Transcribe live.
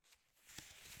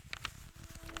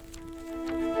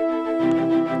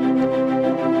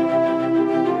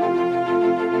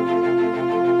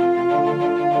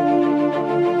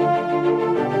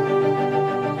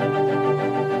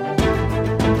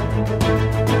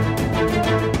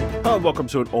and welcome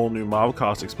to an all-new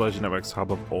Marvelcast, Explosion Network's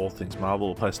hub of all things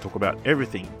Marvel, a place to talk about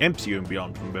everything MCU and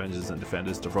beyond, from Burns and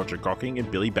Defenders to Roger Cocking and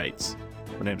Billy Bates.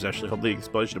 My name's Ashley Hobley,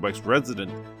 Explosion Network's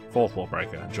resident fourth wall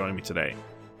breaker, and joining me today,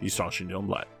 Eustace Dylan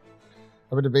Blatt.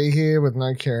 Happy to be here with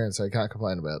no Kieran, so I can't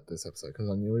complain about this episode, because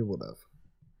I knew he would have.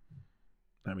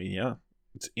 I mean, yeah,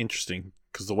 it's interesting,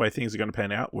 because the way things are going to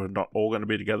pan out, we're not all going to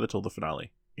be together till the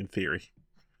finale, in theory.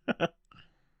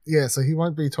 Yeah, so he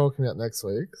won't be talking about next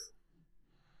week's.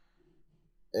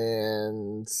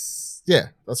 And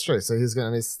yeah, that's true. So he's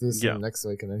going to miss this next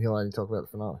week, and then he'll only talk about the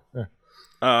finale.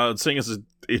 Yeah. Seeing as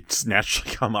it's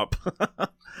naturally come up,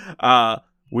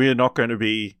 we're not going to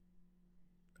be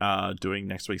doing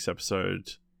next week's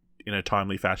episode in a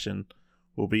timely fashion.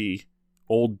 We'll be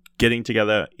all getting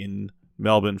together in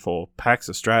Melbourne for PAX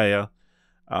Australia,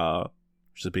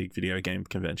 which is a big video game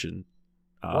convention.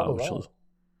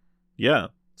 Yeah,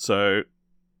 so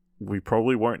we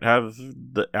probably won't have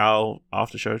our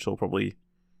after show till probably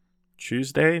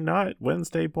Tuesday night,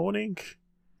 Wednesday morning.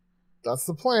 That's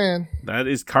the plan. That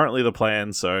is currently the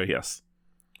plan. So yes,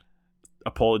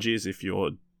 apologies if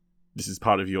this is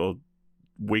part of your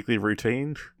weekly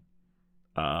routine.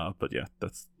 But yeah,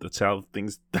 that's how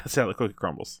the cookie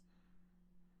crumbles.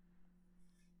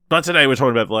 But today we're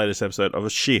talking about the latest episode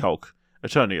of She-Hulk: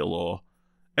 Attorney at Law,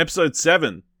 episode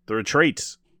 7, The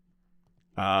Retreat.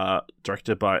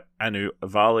 Directed by Anu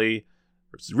Avali.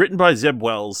 It's written by Zeb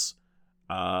Wells.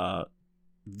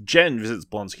 Jen visits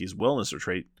Blonsky's wellness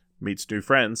retreat, meets new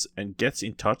friends, and gets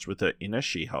in touch with her inner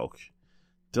She-Hulk.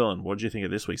 Dylan, what did you think of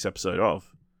this week's episode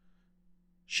of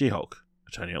She-Hulk: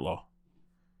 Attorney at Law?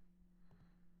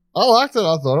 I liked it.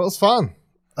 I thought it was fun.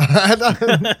 I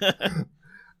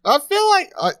feel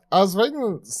like I was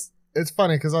reading. It's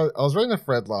funny because I was reading a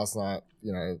thread last night.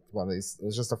 You know, one of these. It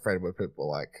was just a thread where people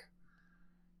were like,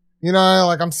 you know,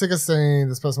 like, I'm sick of seeing,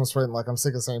 this person was tweeting, like, I'm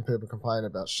sick of seeing people complain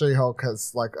about She-Hulk,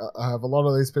 because, like, I have a lot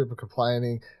of these people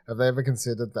complaining. Have they ever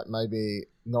considered that maybe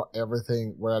not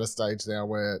everything, we're at a stage now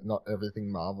where not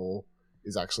everything Marvel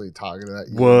is actually targeted at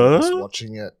you? What? Just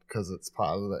watching it because it's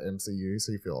part of the MCU,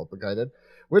 so you feel obligated.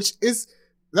 Which is,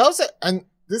 that was it. And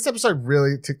this episode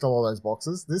really ticked all those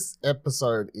boxes. This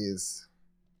episode is,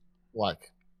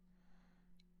 like,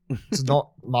 it's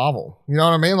not Marvel. You know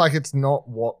what I mean? Like, it's not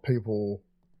what people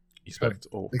expect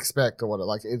or what it,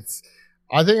 like, it's,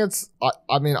 I think it's,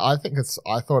 I mean, I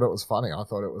thought it was funny. I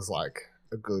thought it was like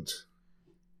a good,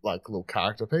 like, little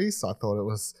character piece. I thought it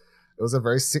was a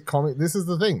very sitcom. This is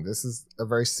the thing. This is a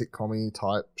very sitcom-y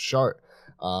type show.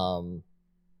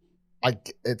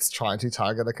 It's trying to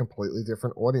target a completely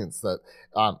different audience. That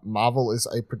Marvel is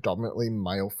a predominantly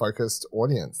male-focused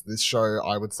audience. This show,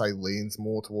 I would say, leans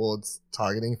more towards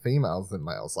targeting females than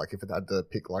males. Like, if it had to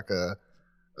pick like a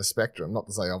spectrum, not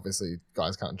to say obviously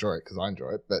guys can't enjoy it, because I enjoy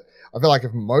it, but I feel like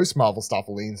if most Marvel stuff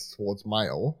leans towards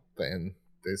male, then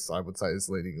this, I would say, is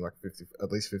leaning like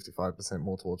at least 55%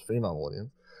 more towards female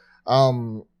audience.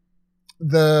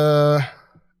 But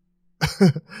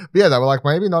yeah, they were like,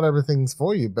 maybe not everything's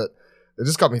for you, but it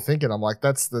just got me thinking. I'm like,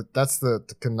 that's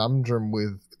the conundrum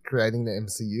with creating the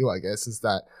MCU, I guess, is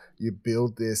that you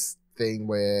build this thing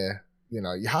where, you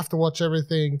know, you have to watch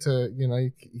everything to, you know,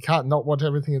 you can't not watch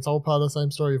everything. It's all part of the same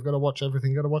story. You've got to watch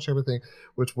everything,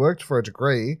 which worked for a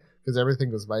degree because everything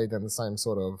was made in the same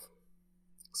sort of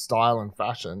style and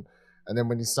fashion. And then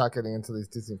when you start getting into these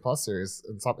Disney Plus series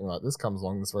and something like this comes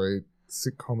along, this very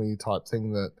sitcom-y type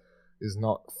thing that is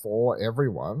not for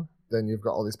everyone, then you've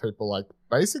got all these people like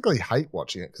basically hate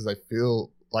watching it because they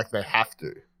feel like they have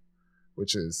to,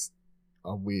 which is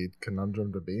a weird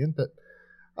conundrum to be in. But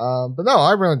no,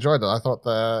 I really enjoyed it. I thought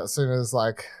that as soon as,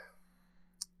 like,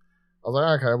 I was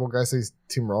like, okay, we'll go see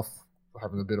Tim Roth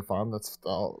having a bit of fun.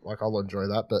 I'll enjoy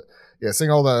that. But yeah, seeing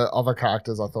all the other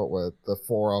characters, I thought were the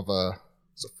four?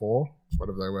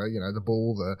 Whatever they were, you know, the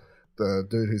bull, the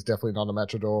dude who's definitely not a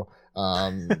matador,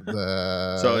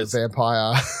 the so it's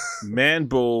vampire. Man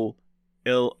Bull,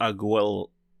 Il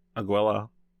Aguela,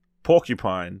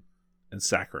 Porcupine, and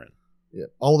Saccharin. Yeah,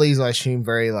 all these I assume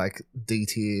very like D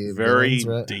tier. Very villains,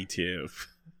 right? D tier.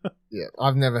 Yeah,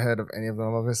 I've never heard of any of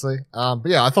them, obviously. But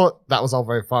yeah, I thought that was all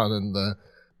very fun, and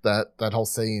that whole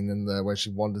scene and where she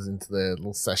wanders into their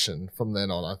little session from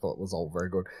then on, I thought was all very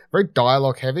good. Very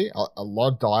dialogue heavy. A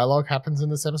lot of dialogue happens in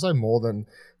this episode, more than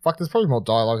there's probably more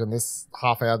dialogue in this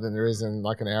half hour than there is in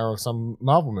like an hour of some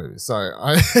Marvel movies. So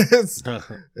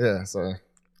yeah, so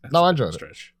no, I enjoyed it.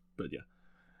 But yeah.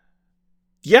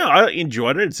 Yeah, I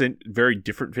enjoyed it. It's a very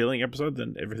different feeling episode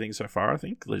than everything so far, I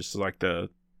think. Just like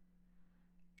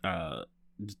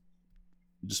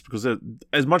just because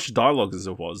as much dialogue as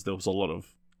there was a lot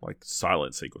of like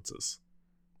silent sequences.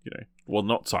 You know, well,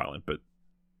 not silent, but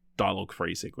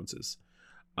dialogue-free sequences.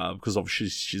 Because obviously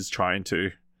she's trying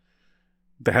to...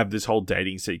 They have this whole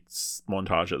dating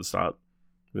montage at the start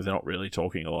where they're not really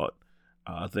talking a lot.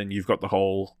 Then you've got the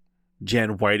whole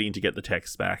Jen waiting to get the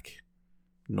text back.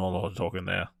 Not a lot of talking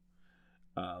there.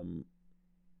 And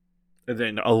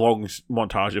then a long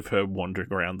montage of her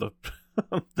wandering around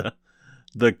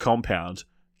the compound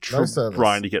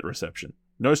trying to get reception.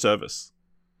 No service.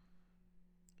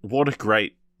 What a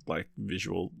great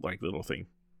visual little thing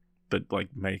that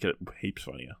make it heaps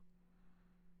funnier.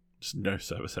 Just no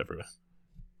service everywhere.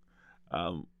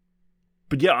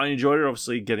 But yeah, I enjoyed it.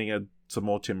 Obviously, getting some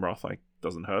more Tim Roth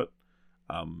doesn't hurt.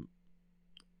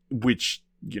 Which,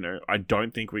 I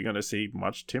don't think we're going to see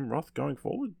much Tim Roth going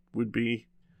forward, would be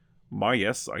my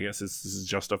guess. I guess this is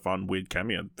just a fun, weird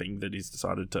cameo thing that he's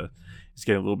decided he's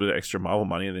getting a little bit of extra Marvel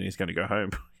money and then he's going to go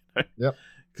home. Yep.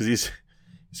 Because he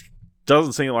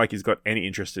doesn't seem like he's got any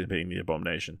interest in being the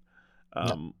Abomination.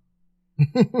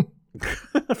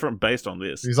 Based on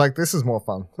this. He's like, this is more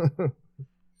fun.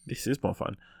 This is more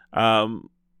fun.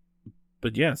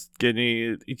 But yeah,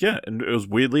 and it was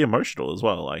weirdly emotional as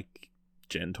well.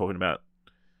 Jen talking about,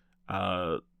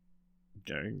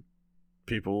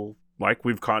 people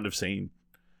we've kind of seen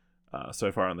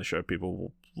so far on the show,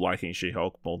 people liking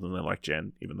She-Hulk more than they like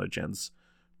Jen, even though Jen's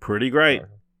pretty great.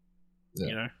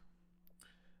 Yeah.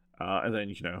 And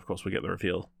then of course we get the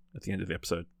reveal at the end of the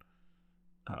episode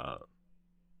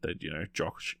that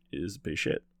Josh is a piece of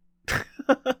shit.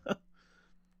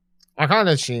 I kind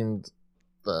of assumed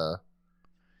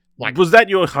was that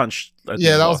your hunch?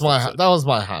 Yeah, that was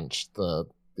my hunch. I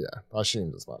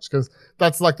assumed as much because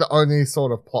that's the only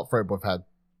sort of plot thread we've had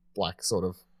sort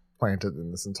of planted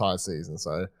in this entire season.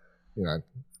 So I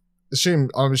assume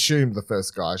the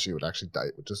first guy she would actually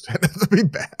date would just turn out to be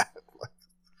bad.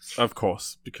 Of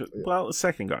course, because the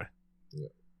second guy. Yeah.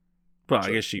 Well,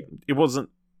 I guess it wasn't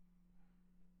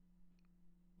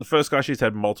the first guy she's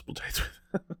had multiple dates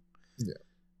with. Yeah.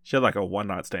 She had a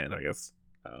one-night stand, I guess.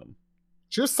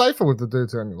 She was safer with the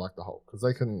dudes who only liked the Hulk because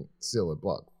they couldn't steal her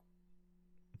blood.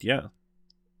 Yeah.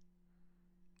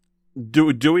 Do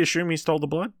we assume he stole the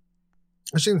blood?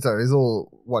 I assume so. His little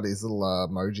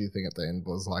emoji thing at the end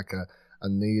was a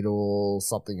needle,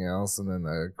 something else, and then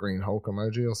a green Hulk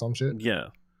emoji or some shit. Yeah.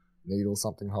 Needle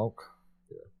something Hulk.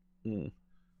 Yeah. Mm.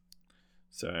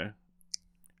 So,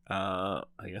 I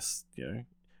guess,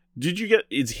 did you get,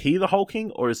 is he the Hulk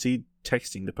King or is he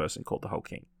texting the person called the Hulk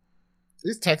King?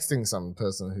 He's texting some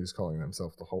person who's calling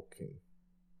himself the Hulk King.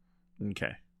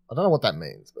 Okay. I don't know what that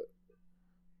means, but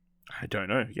I don't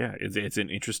know. Yeah, it's an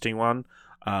interesting one.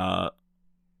 I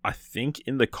think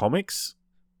in the comics,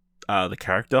 the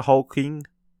character Hulkling,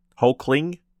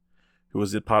 who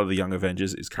was a part of the Young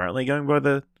Avengers, is currently going by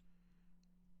the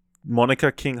moniker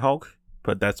King Hulk,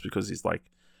 but that's because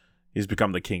he's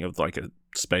become the king of a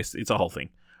space. It's a whole thing.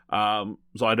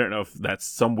 So I don't know if that's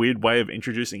some weird way of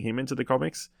introducing him into the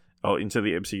comics or into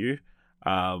the MCU.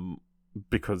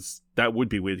 Because that would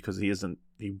be weird because he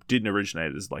didn't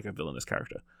originate as a villainous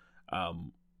character.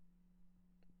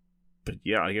 But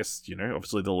yeah, I guess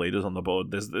obviously the leaders on the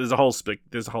board. There's a whole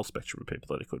spectrum of people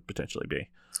that it could potentially be.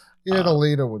 Yeah, the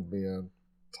leader would be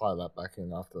tie that back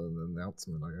in after the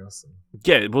announcement, I guess.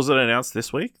 Yeah, was it announced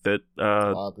this week that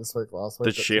this week, last week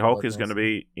that She-Hulk is going to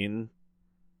be in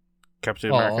Captain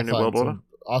America: New World Order?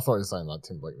 I thought you were saying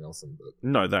Tim Blake Nelson, but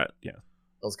no, that that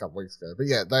was a couple weeks ago. But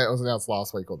yeah, it was announced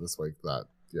last week or this week that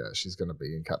she's going to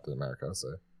be in Captain America.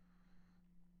 So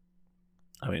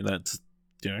I mean that's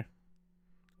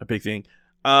a big thing.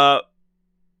 Yeah,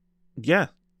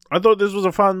 I thought this was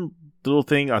a fun little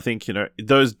thing. I think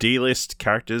those D-list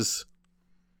characters,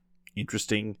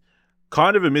 interesting.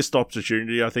 Kind of a missed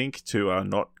opportunity, I think, to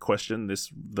not question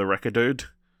the Wrecker dude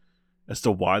as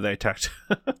to why they attacked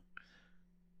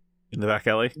in the back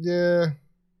alley. Yeah,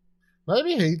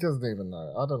 maybe he doesn't even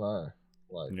know. I don't know.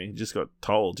 He just got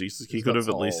told. He could have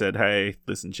at least said, "Hey,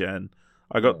 listen, Jen,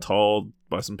 I got told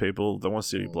by some people they want to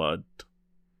see your blood."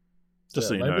 Just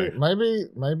so you know.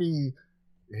 Maybe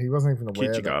he wasn't even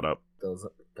aware Keep your guard up. There was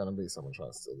going to be someone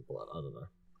trying to steal the blood. I don't know.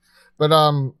 But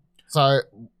so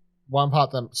one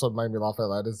part that sort of made me laugh out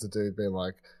loud is the dude being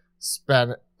like,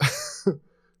 Spanish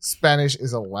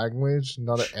is a language,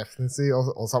 not an ethnicity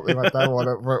or something like that.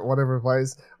 whatever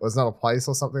place, or it's not a place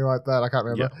or something like that. I can't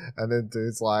remember. Yeah. And then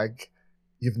dude's like,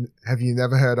 have you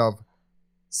never heard of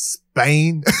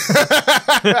Spain?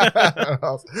 I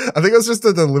think it was just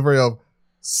the delivery of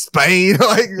Spain.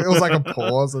 It was like a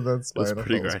pause and then Spain. It was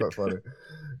pretty great. Quite funny.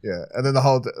 Yeah, and then the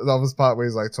other part where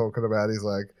he's talking about, he's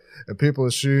like, and people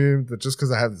assume that just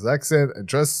because I have this accent and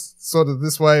dress sort of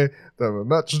this way, that I'm a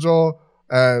matador.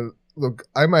 And look,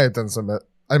 I may have done some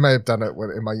I may have done it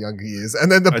in my younger years.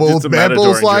 And then the I did bald some man Matador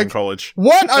bull's during like, college.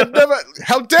 what? I've never,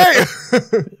 how dare you?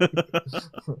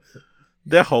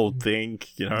 Their whole thing,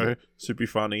 you know, super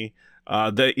funny.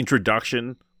 The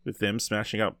introduction with them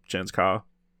smashing up Jen's car.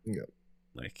 Yeah.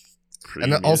 Like, pretty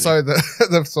And then amusing. also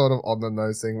the sort of on the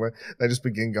nose thing where they just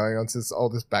begin going on to this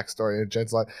backstory, and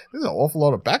Jen's like, "There's an awful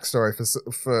lot of backstory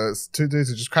for two dudes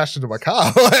who just crashed into my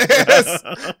car." Yes.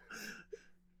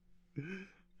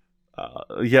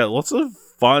 Yeah, lots of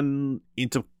fun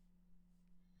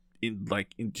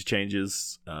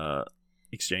interchanges,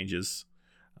 exchanges.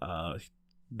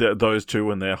 Those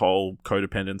two and their whole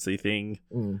codependency thing,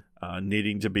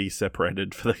 needing to be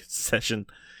separated for the session.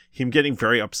 Him getting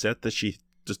very upset that she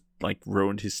just like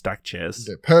ruined his stacked chairs.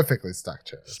 Yeah, perfectly stacked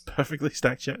chairs. Just perfectly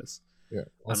stacked chairs. Yeah.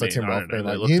 Also, I mean, Tim I Roth don't know, being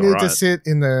they like, looked "You need to alright." sit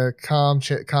in the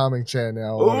calming chair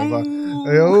now," or whatever. Ooh.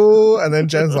 Oh, and then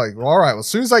Jen's like, "All right, well, as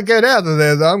soon as I get out of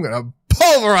there, though, I'm gonna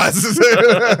pulverize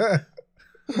it."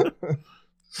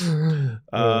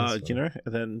 You know,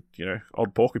 and then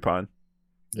old porcupine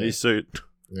in his suit.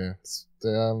 Yeah.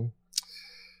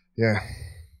 Yeah.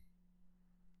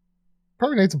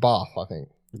 Probably needs a bath, I think.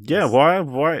 Yeah,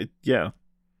 why? Yeah,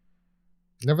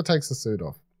 Never takes the suit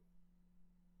off.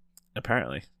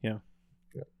 apparently, yeah.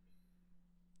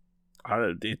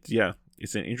 Yeah.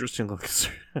 It's an interesting look.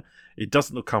 It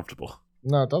doesn't look comfortable,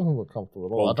 No, it doesn't look comfortable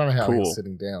at all. Well, I don't know how cool. he's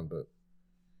sitting down, but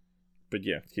but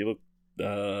yeah, he looked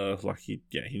like he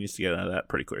needs to get out of that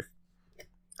pretty quick.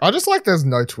 I just like there's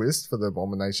no twist for the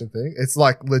abomination thing. It's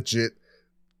like legit.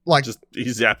 Like Just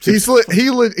he's zapped.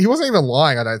 he wasn't even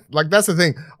lying. I don't like. That's the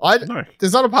thing. No.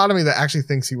 There's not a part of me that actually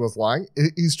thinks he was lying.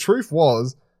 His truth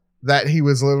was that he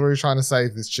was literally trying to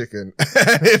save this chicken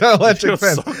in an electric You're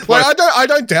fence. so Like close. I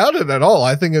don't doubt it at all.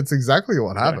 I think it's exactly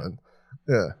what happened.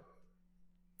 Yeah.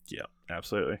 Yeah,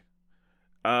 absolutely.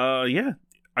 Yeah.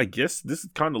 I guess this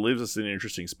kind of leaves us in an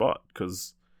interesting spot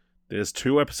because there's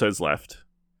 2 episodes left.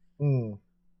 Mm.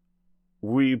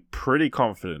 We're pretty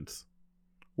confident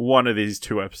one of these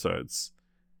 2 episodes,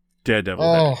 Daredevil.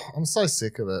 Oh, I'm so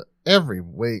sick of it. Every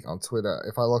week on Twitter,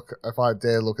 if I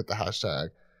dare look at the hashtag,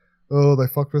 oh, they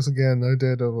fucked us again. No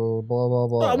Daredevil. Blah blah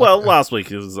blah. Well, last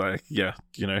week it was like, you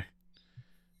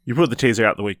put the teaser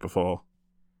out the week before.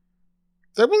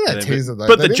 There wasn't a And then- teaser though.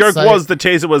 But They the didn't joke say- was the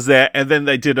teaser was there, and then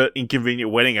they did an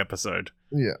inconvenient wedding episode.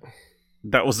 yeah.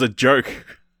 That was the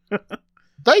joke.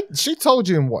 She told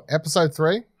you in what episode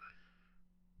 3?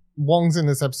 Wong's in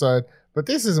this episode, but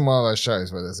this isn't one of those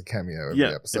shows where there's a cameo every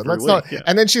episode. every Let's week, not. yeah.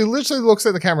 And then she literally looks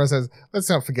at the camera and says, "Let's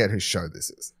not forget whose show this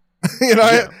is." You know,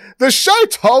 Yeah. the show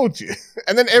told you,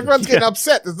 and then everyone's getting Yeah.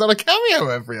 upset. There's not a cameo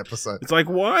every episode. It's like,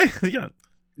 why? Yeah.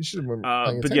 You should have been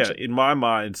paying But yeah, attention. in my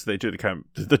mind, they do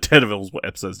the Daredevil's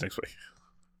episodes next week.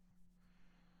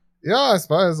 Yeah, I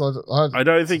suppose. I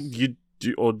don't think you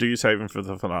do, or do you save them for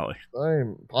the finale? I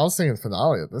was thinking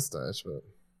finale at this stage, but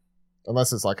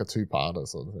unless it's like a 2-parter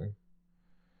sort of thing,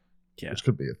 Yeah, which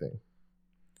could be a thing.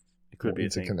 it could be a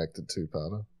thing. Interconnected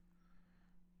 2-parter.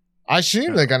 I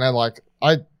assume they're gonna like.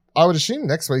 I would assume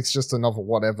next week's just another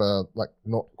whatever, like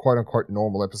not quote unquote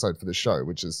normal episode for the show,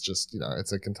 which is just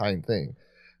it's a contained thing.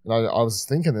 And I was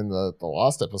thinking in the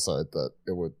last episode that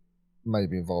it would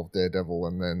maybe involve Daredevil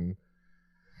and then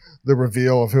the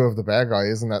reveal of whoever the bad guy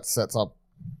is, and that sets up.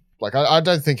 Like I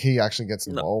don't think he actually gets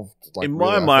involved. Like, In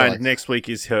really. I my feel mind, like- next week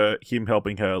is him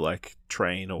helping her like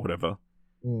train or whatever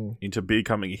Mm. into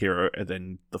becoming a hero, and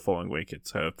then the following week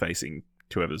it's her facing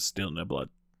whoever's stealing her blood.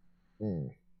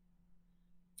 Mm.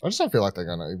 I just don't feel like they're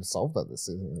gonna even solve that this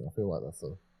season. I feel like that's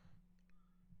a.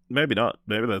 Maybe not.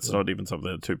 Maybe that's Yeah. not even something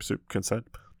they're too super concerned.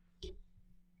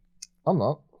 I'm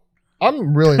not.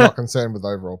 I'm really not concerned with the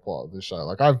overall plot of this show.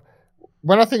 Like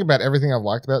when I think about everything I've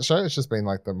liked about the show, it's just been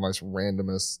like the most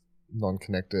randomest,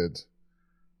 non-connected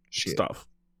shit. Stuff.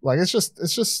 Like it's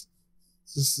its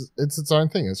own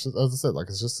thing. It's just, as I said, like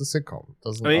it's just a sitcom.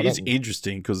 Doesn't I mean, it's don't-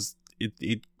 interesting because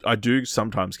I do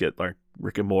sometimes get like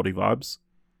Rick and Morty vibes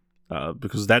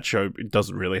because that show it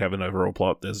doesn't really have an overall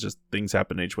plot. There's just things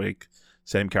happen each week.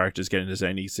 Same characters get into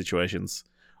zany situations.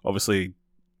 Obviously,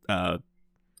 I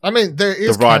mean, there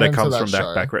is the writer canon to comes that from show.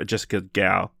 that background. Jessica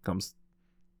Gao comes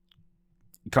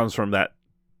from that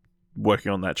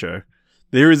working on that show.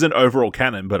 There is an overall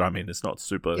canon, but I mean, it's not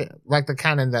super. Yeah, like the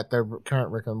canon that the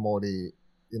current Rick and Morty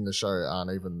in the show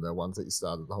aren't even the ones that you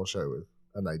started the whole show with,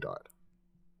 and they died.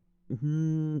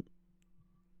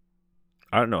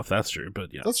 I don't know if that's true,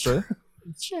 but yeah, That's true.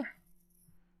 It's true.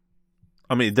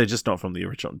 I mean, they're just not from the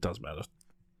original. It doesn't matter.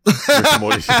 Rick and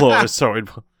Morty's lore is so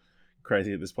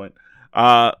crazy at this point.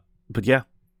 But yeah.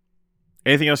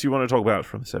 Anything else you want to talk about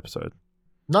from this episode?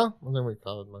 No, I think we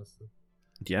covered most of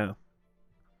it. Yeah.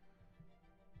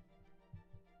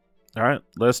 Alright,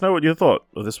 let us know what you thought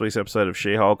of this week's episode of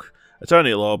She-Hulk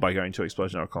Attorney at Law by going to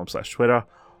explosion.com/Twitter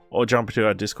or jump into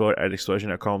our Discord at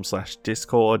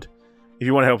explosion.com/Discord. If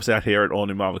you want to help us out here at All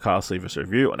New Marvel Cast, leave us a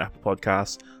review on Apple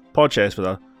Podcasts, Podchase with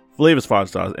us, leave us 5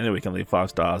 stars, anywhere we can leave 5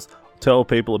 stars. Tell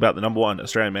people about the #1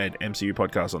 Australian-made MCU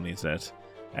podcast on the internet.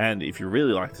 And if you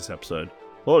really like this episode,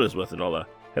 or it is worth $1,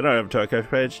 head on over to our Ko-fi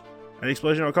page at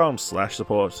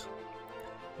explosion.com/support.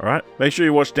 Alright, make sure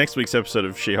you watch next week's episode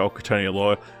of She-Hulk Attorney at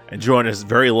Law and join us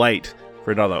very late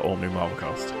for another All New Marvel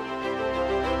Cast.